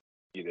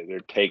they're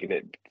taking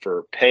it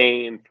for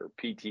pain, for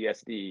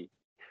PTSD,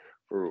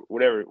 for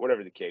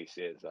whatever the case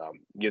is.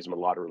 Gives them a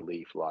lot of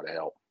relief, a lot of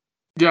help.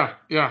 Yeah,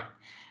 yeah.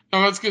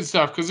 No, that's good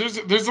stuff, because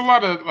there's a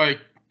lot of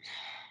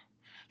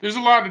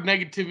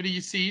negativity you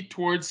see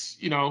towards,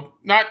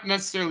 not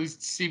necessarily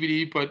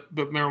CBD, but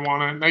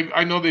marijuana. And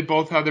I know they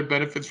both have their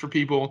benefits for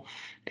people,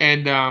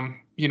 and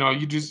you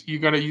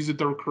got to use it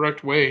the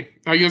correct way.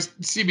 I guess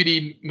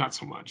CBD not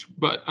so much,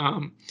 but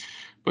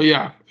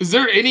yeah. Is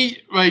there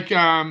any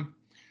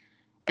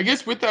I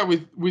guess with that,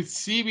 with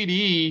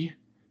CBD,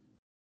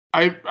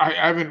 I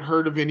haven't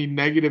heard of any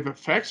negative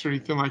effects or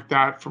anything like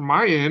that from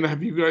my end.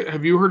 Have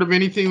you heard of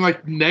anything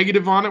like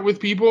negative on it with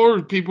people,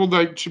 or people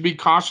that should be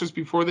cautious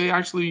before they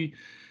actually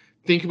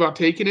think about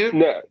taking it?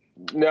 No.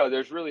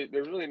 There's really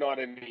not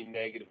any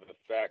negative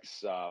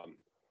effects.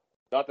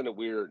 Nothing that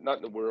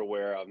we're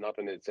aware of.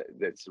 Nothing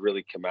that's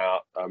really come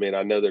out. I mean,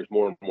 I know there's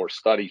more and more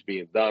studies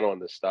being done on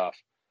this stuff,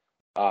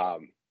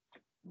 but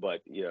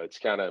it's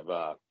kind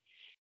of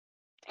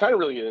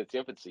really in its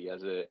infancy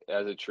as a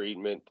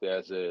treatment,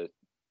 as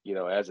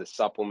a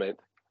supplement.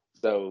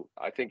 So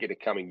I think in the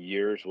coming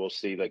years we'll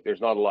see, like, there's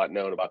not a lot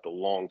known about the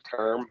long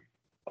term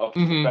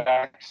Mm-hmm.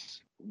 effects,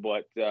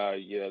 but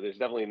there's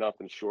definitely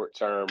nothing short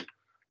term.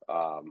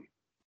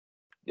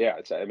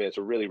 It's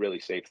a really, really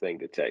safe thing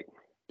to take.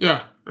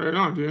 Yeah, right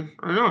on, dude.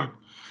 Right on.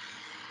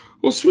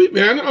 Well, sweet,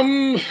 man.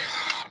 I'm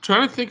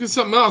trying to think of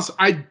something else.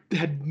 I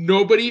had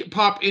nobody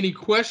pop any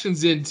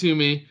questions into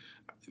me.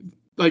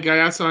 Like I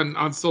asked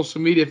on social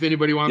media if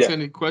anybody wants Yeah.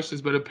 any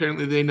questions, but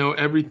apparently they know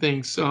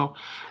everything. So,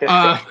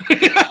 that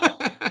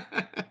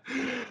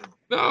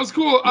was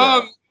cool.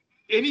 No.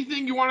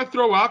 Anything you want to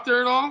throw out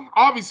there at all?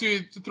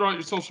 Obviously, to throw out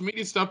your social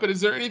media stuff, but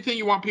is there anything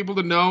you want people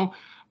to know,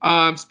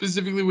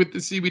 specifically with the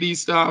CBD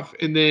stuff,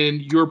 and then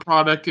your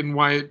product and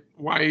why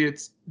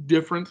it's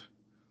different?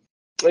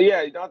 Well,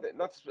 yeah,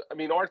 I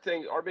mean, our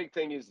big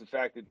thing is the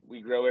fact that we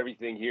grow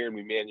everything here and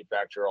we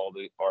manufacture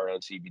our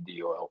own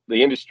CBD oil.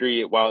 The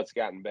industry, while it's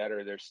gotten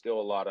better, there's still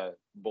a lot of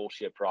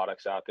bullshit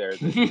products out there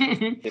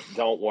that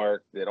don't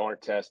work, that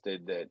aren't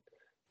tested, that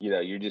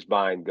you're just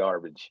buying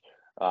garbage.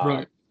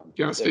 Right.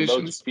 Gas And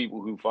stations. most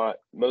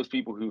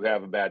people who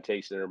have a bad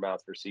taste in their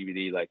mouth for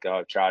CBD, like, oh,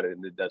 I've tried it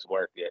and it doesn't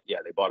work. Yeah,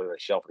 they bought it on a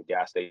shelf at a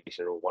gas station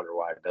and wonder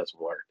why it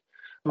doesn't work.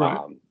 Right.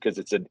 Because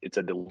it's a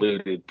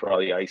diluted,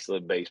 probably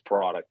isolate based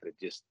product that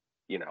just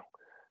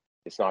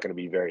it's not going to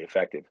be very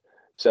effective.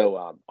 So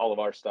all of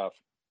our stuff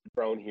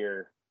grown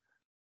here,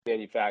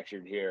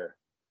 manufactured here.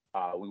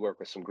 We work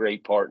with some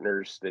great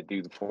partners that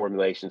do the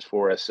formulations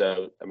for us.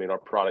 So, I mean, our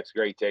product's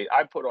great taste.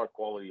 I put our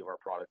quality of our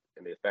product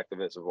and the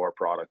effectiveness of our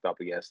product up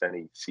against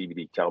any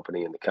CBD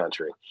company in the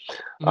country.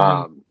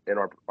 Mm-hmm. And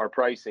our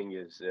pricing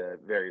is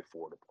very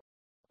affordable.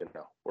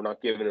 We're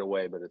not giving it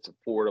away, but it's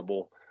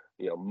affordable.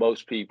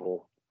 Most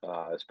people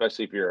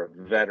especially if you're a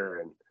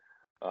veteran.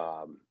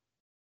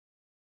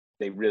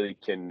 They really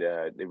can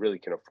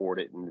afford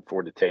it and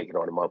afford to take it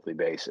on a monthly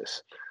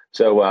basis.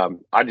 So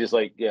I just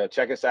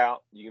check us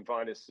out. You can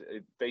find us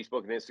at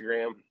Facebook and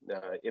Instagram,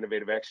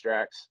 Innovative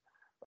Extracts.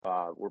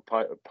 We're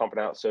pumping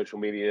out social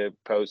media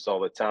posts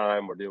all the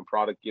time. We're doing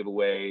product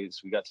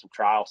giveaways. We got some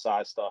trial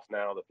size stuff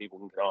now that people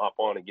can hop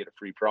on and get a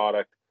free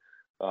product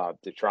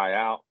to try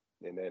out.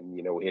 And then,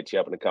 we hit you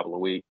up in a couple of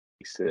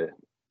weeks to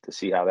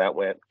see how that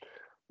went.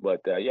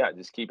 But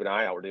just keep an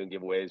eye out. We're doing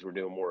giveaways. We're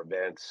doing more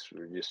events.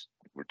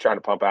 We're trying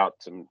to pump out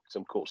some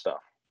cool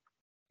stuff.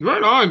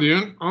 Right on,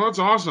 dude. Oh, that's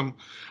awesome.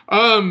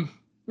 No,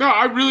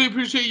 I really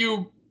appreciate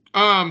you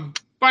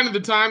finding the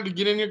time to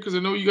get in here because I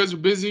know you guys are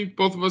busy.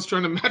 Both of us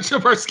trying to match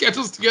up our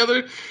schedules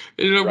together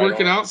and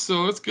working out.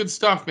 So it's good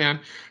stuff, man.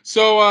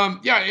 So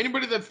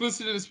anybody that's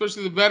listening,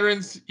 especially the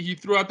veterans, he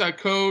threw out that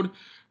code.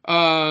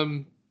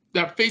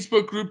 That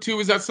Facebook group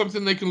too, is that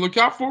something they can look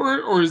out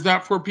for, or is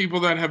that for people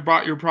that have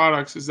bought your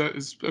products? Is that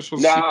a special?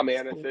 Nah,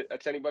 man,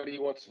 it's anybody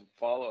who wants to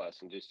follow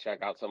us and just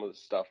check out some of the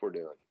stuff we're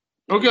doing.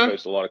 Okay. We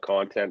post a lot of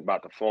content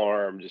about the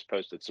farm. Just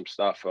posted some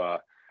stuff. I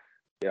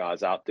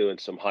was out doing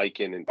some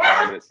hiking and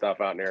climbing and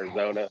stuff out in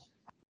Arizona.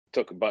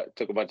 Took a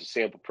bunch of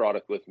sample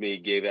product with me.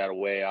 Gave that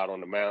away out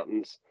on the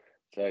mountains.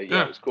 So it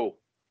was cool.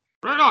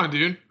 Right on,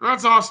 dude.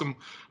 That's awesome.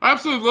 I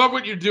absolutely love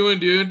what you're doing,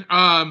 dude.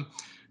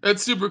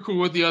 That's super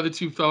cool with the other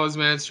two fellas,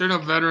 man. Straight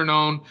up veteran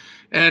owned.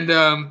 And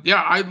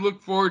I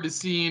look forward to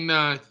seeing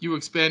you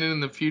expanding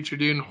in the future,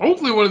 dude. And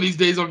hopefully one of these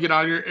days I'll get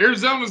out here.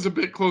 Arizona's a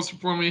bit closer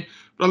for me,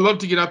 but I'd love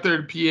to get out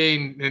there to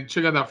PA and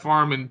check out that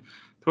farm and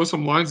throw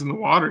some lines in the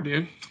water,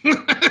 dude.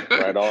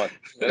 Right on.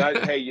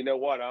 And hey, you know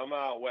what? I'm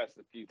out west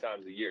a few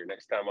times a year.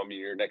 Next time I'm in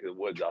your neck of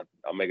the woods,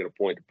 I'll make it a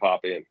point to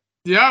pop in.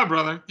 Yeah,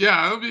 brother.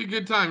 Yeah, it'll be a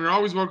good time. You're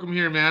always welcome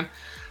here, man.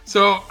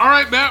 So, all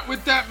right, Matt,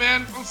 with that,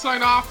 man, I'll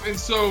sign off. And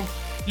so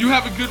you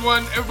have a good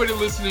one. Everybody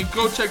listening,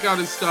 go check out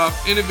his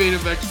stuff,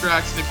 Innovative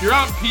Extracts. And if you're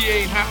out in PA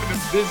and happen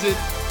to visit,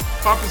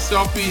 pop a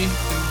selfie and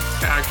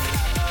tag me.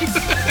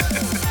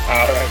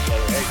 All right,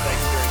 brother. Hey, thank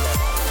you very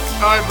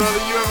much. All right, brother.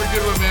 You have a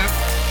good one,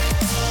 man.